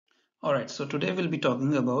Alright, so today we'll be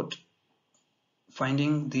talking about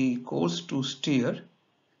finding the course to steer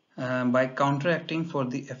by counteracting for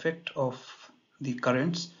the effect of the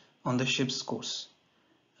currents on the ship's course.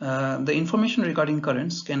 The information regarding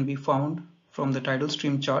currents can be found from the tidal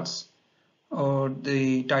stream charts or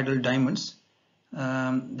the tidal diamonds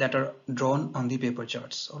that are drawn on the paper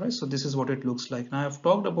charts. Alright, so this is what it looks like. Now I've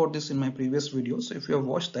talked about this in my previous video, so if you have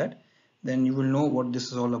watched that, then you will know what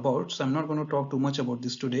this is all about. So I'm not going to talk too much about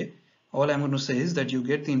this today. All I'm going to say is that you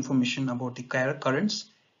get the information about the currents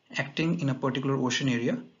acting in a particular ocean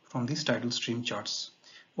area from these tidal stream charts.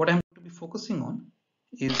 What I'm going to be focusing on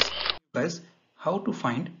is, guys, how to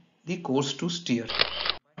find the course to steer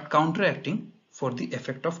by counteracting for the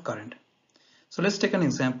effect of current. So let's take an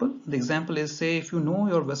example. The example is, say, if you know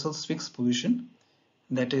your vessel's fixed position,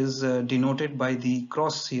 that is denoted by the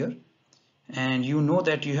cross here, and you know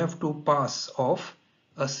that you have to pass off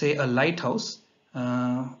say a lighthouse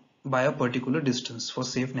by a particular distance for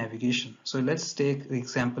safe navigation. So let's take the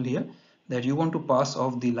example here that you want to pass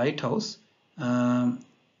off the lighthouse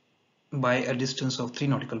by a distance of 3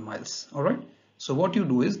 nautical miles. All right, so what you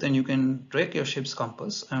do is, then you can take your ship's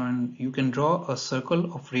compass and you can draw a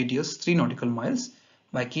circle of radius 3 nautical miles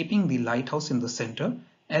by keeping the lighthouse in the center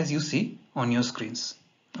as you see on your screens.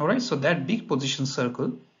 All right, so that big position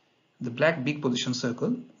circle, the black big position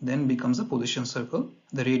circle, then becomes a position circle,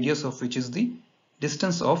 the radius of which is the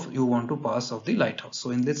distance of you want to pass of the lighthouse.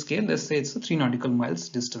 So in this case, let's say it's a 3 nautical miles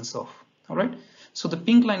distance off. All right, so the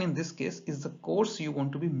pink line in this case is the course you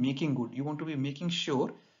want to be making good. You want to be making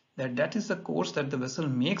sure that that is the course that the vessel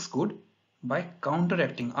makes good by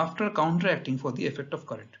counteracting, after counteracting for the effect of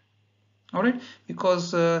current. All right,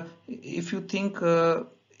 because if you think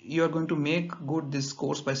you are going to make good this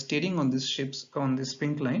course by steering on this ships on this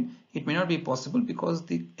pink line, it may not be possible because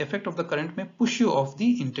the effect of the current may push you off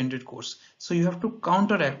the intended course. So you have to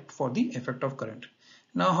counteract for the effect of current.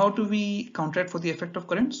 Now how do we counteract for the effect of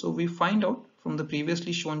current? So we find out from the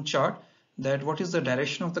previously shown chart that what is the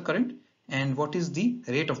direction of the current and what is the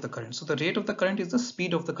rate of the current. So the rate of the current is the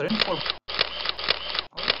speed of the current for.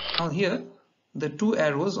 Now here the two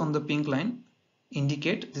arrows on the pink line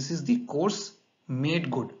indicate this is the course made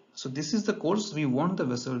good. So this is the course we want the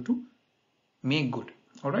vessel to make good.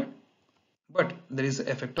 All right, but there is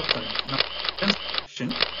the effect of current. Now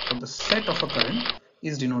direction for the set of a current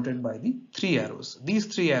is denoted by the three arrows. These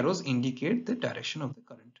three arrows indicate the direction of the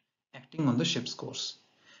current acting on the ship's course.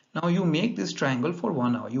 Now you make this triangle for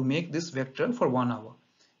 1 hour, you make this vector for 1 hour.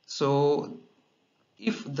 So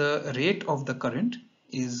if the rate of the current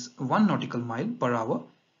is 1 nautical mile per hour,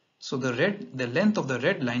 so the length of the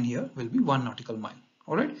red line here will be 1 nautical mile.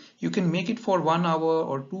 All right, you can make it for 1 hour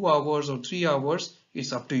or 2 hours or 3 hours,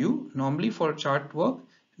 it's up to you. Normally for chart work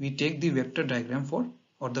we take the vector diagram for,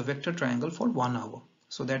 or the vector triangle for 1 hour.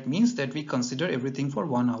 So that means that we consider everything for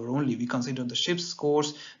 1 hour only. We consider the ship's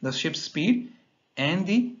course, the ship's speed and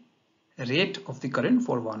the rate of the current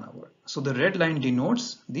for 1 hour. So the red line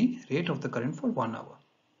denotes the rate of the current for 1 hour.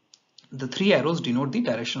 The three arrows denote the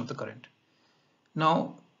direction of the current.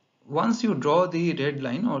 Now once you draw the red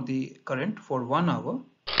line or the current for 1 hour,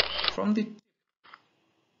 from the tip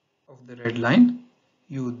of the red line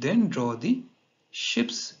you then draw the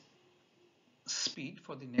ship's speed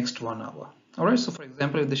for the next 1 hour. All right, so for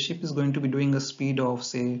example, if the ship is going to be doing a speed of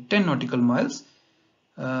say 10 nautical miles,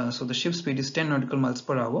 so the ship speed is 10 nautical miles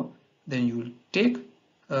per hour, then you will take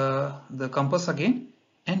the compass again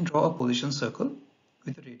and draw a position circle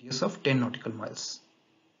with a radius of 10 nautical miles.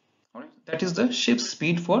 All right, that is the ship's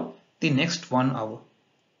speed for the next 1 hour.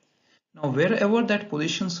 Now wherever that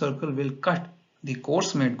position circle will cut the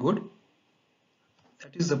course made good,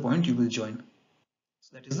 that is the point you will join.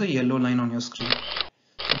 So that is the yellow line on your screen.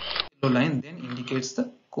 The yellow line then indicates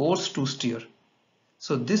the course to steer.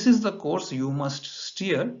 So this is the course you must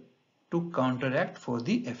steer to counteract for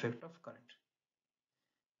the effect of current.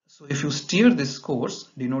 So if you steer this course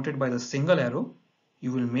denoted by the single arrow,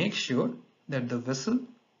 you will make sure that the vessel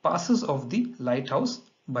passes off the lighthouse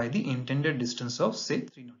by the intended distance of say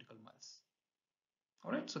 3 nautical miles.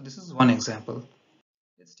 All right, so this is one example.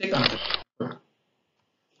 Let's take another example.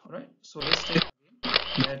 All right, so let's take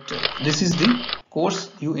that this is the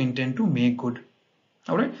course you intend to make good.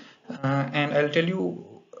 All right, and I'll tell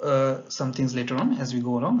you some things later on as we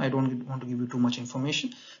go along. I don't want to give you too much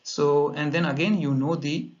information. So, and then again, you know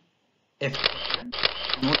the effect of current,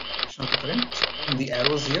 you know the direction of the current. So again, the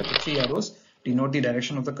arrows here, the three arrows denote the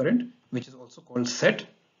direction of the current, which is also called set.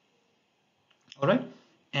 All right,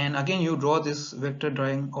 and again you draw this vector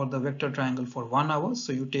drawing or the vector triangle for 1 hour.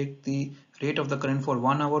 So you take the rate of the current for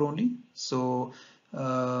 1 hour only. So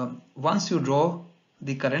once you draw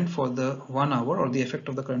the current for the 1 hour, or the effect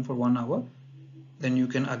of the current for 1 hour, then you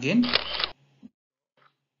can again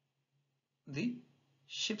the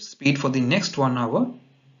ship speed for the next 1 hour,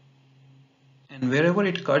 and wherever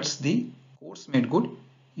it cuts the course made good,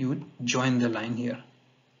 you would join the line here.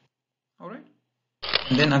 Alright,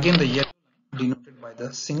 and then again the yellow line denoted by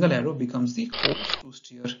the single arrow becomes the course to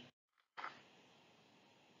steer.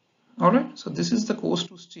 Alright, so this is the course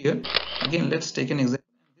to steer. Again, let's take an example.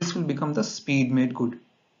 This will become the speed made good.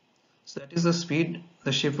 So that is the speed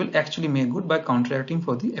the ship will actually make good by counteracting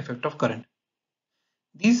for the effect of current.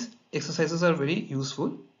 These exercises are very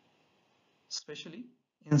useful, especially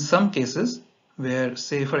in some cases where,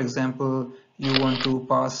 say for example, you want to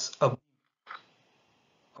pass a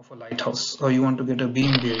of a lighthouse, or you want to get a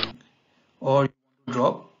beam bearing, or you want to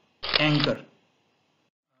drop anchor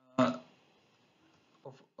of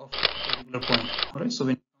a particular point. Alright, so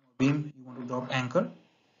when you have a beam, you want to drop anchor.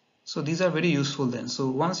 So these are very useful then. So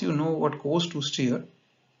once you know what course to steer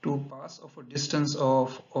to pass of a distance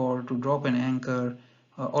of, or to drop an anchor,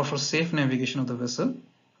 or for safe navigation of the vessel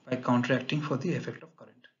by counteracting for the effect of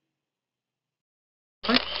current.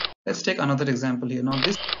 Right. Let's take another example here. Now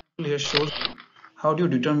this example here shows you how do you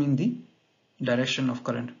determine the direction of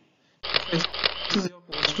current. This is your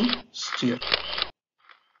course to steer.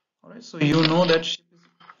 Alright, so you know that ship is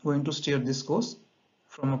going to steer this course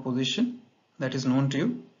from a position that is known to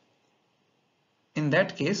you. In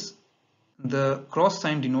that case, the cross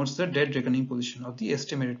sign denotes the dead reckoning position, or the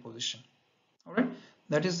estimated position. Alright,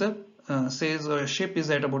 that is the says a ship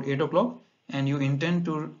is at about 8 o'clock and you intend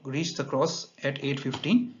to reach the cross at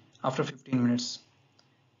 8:15 after 15 minutes.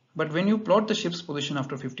 But when you plot the ship's position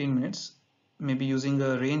after 15 minutes, maybe using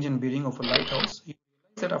a range and bearing of a lighthouse, you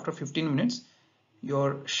realize that after 15 minutes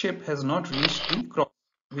your ship has not reached the cross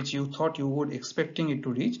which you thought you would expecting it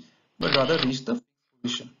to reach, but rather reach the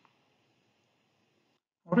position.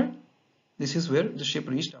 Alright, this is where the ship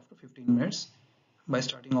reached after 15 minutes by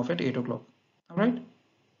starting off at 8 o'clock. Alright,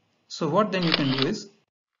 so what then you can do is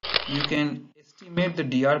you can estimate the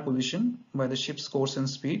DR position by the ship's course and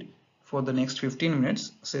speed for the next 15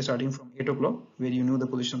 minutes, say starting from 8 o'clock where you knew the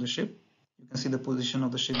position of the ship. You can see the position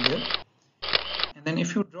of the ship there, and then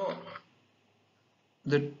if you draw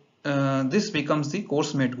the this becomes the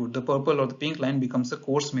course made good. The purple or the pink line becomes the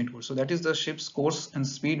course made good. So that is the ship's course and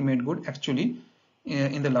speed made good actually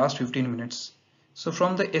in the last 15 minutes. So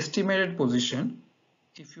from the estimated position,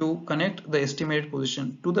 if you connect the estimated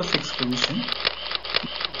position to the fixed position, you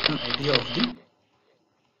get an idea of the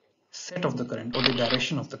set of the current or the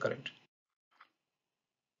direction of the current.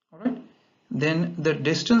 Alright, then the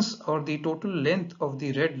distance or the total length of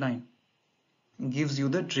the red line gives you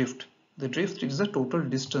the drift. The drift is the total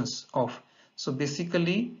distance of. So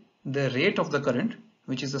basically the rate of the current,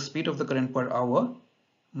 which is the speed of the current per hour,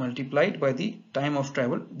 multiplied by the time of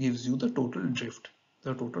travel gives you the total drift,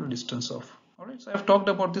 the total distance of. Alright, so I've talked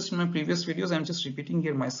about this in my previous videos. I'm just repeating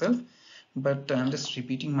here myself, but I'm just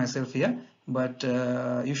repeating myself here, but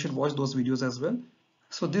you should watch those videos as well.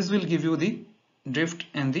 So this will give you the drift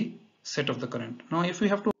and the set of the current. Now if we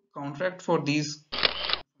have to counteract for these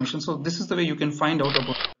information, so this is the way you can find out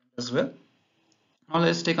about current as well. Now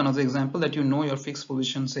let's take another example that you know your fixed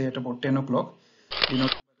position, say at about 10 o'clock, you know,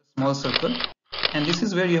 small circle, and this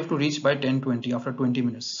is where you have to reach by 10:20 after 20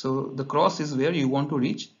 minutes. So the cross is where you want to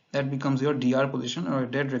reach. That becomes your DR position, or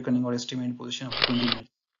dead reckoning or estimated position after 20 minutes.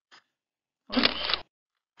 Right.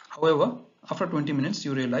 However, after 20 minutes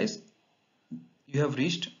you realize you have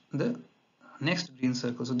reached the next green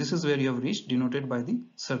circle. So this is where you have reached, denoted by the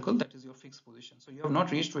circle, that is your fixed position. So you have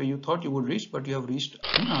not reached where you thought you would reach, but you have reached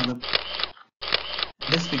another.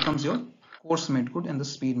 This becomes your course made good and the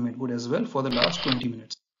speed made good as well for the last 20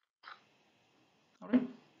 minutes. Alright,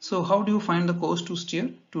 so how do you find the course to steer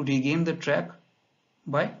to regain the track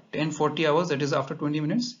by 10:40 hours, that is after 20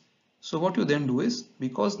 minutes? So what you then do is,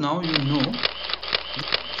 because now you know the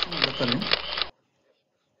direction of the current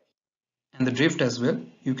and the drift as well,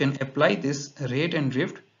 you can apply this rate and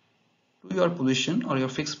drift to your position or your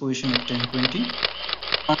fixed position at 10:20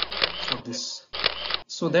 for this,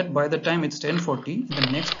 so that by the time it's 10:40, in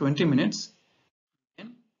the next 20 minutes you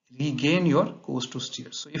can regain your course to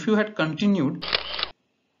steer. So if you had continued,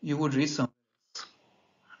 you would reach somewhere else,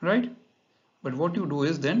 right? But what you do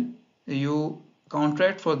is then you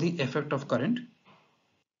counteract for the effect of current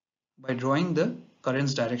by drawing the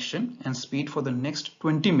current's direction and speed for the next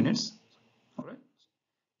 20 minutes. Alright,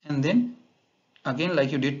 and then again,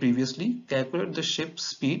 like you did previously, calculate the ship's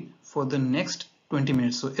speed for the next 20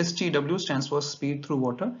 minutes. So STW stands for speed through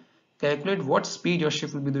water. Calculate what speed your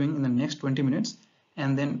ship will be doing in the next 20 minutes,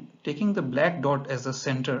 and then taking the black dot as the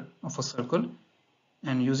center of a circle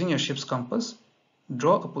and using your ship's compass,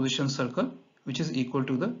 draw a position circle which is equal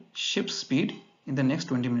to the ship's speed in the next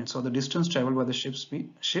 20 minutes, or the distance traveled by the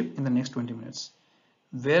ship in the next 20 minutes.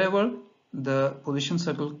 Wherever the position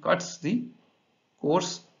circle cuts the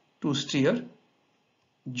course to steer,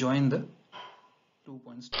 join the 2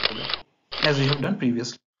 points together as we have done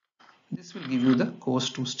previously. This will give you the course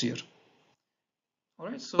to steer.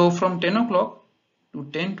 Alright, so from 10 o'clock to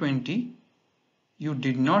 10:20 you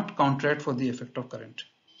did not counteract for the effect of current,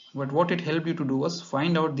 but what it helped you to do was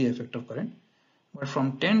find out the effect of current. But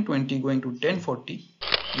from 10:20 going to 10:40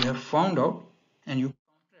 you have found out and you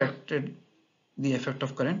counteracted the effect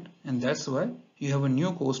of current, and that's why you have a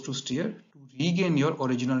new course to steer to regain your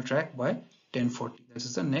original track by 10:40. This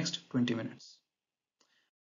is the next 20 minutes.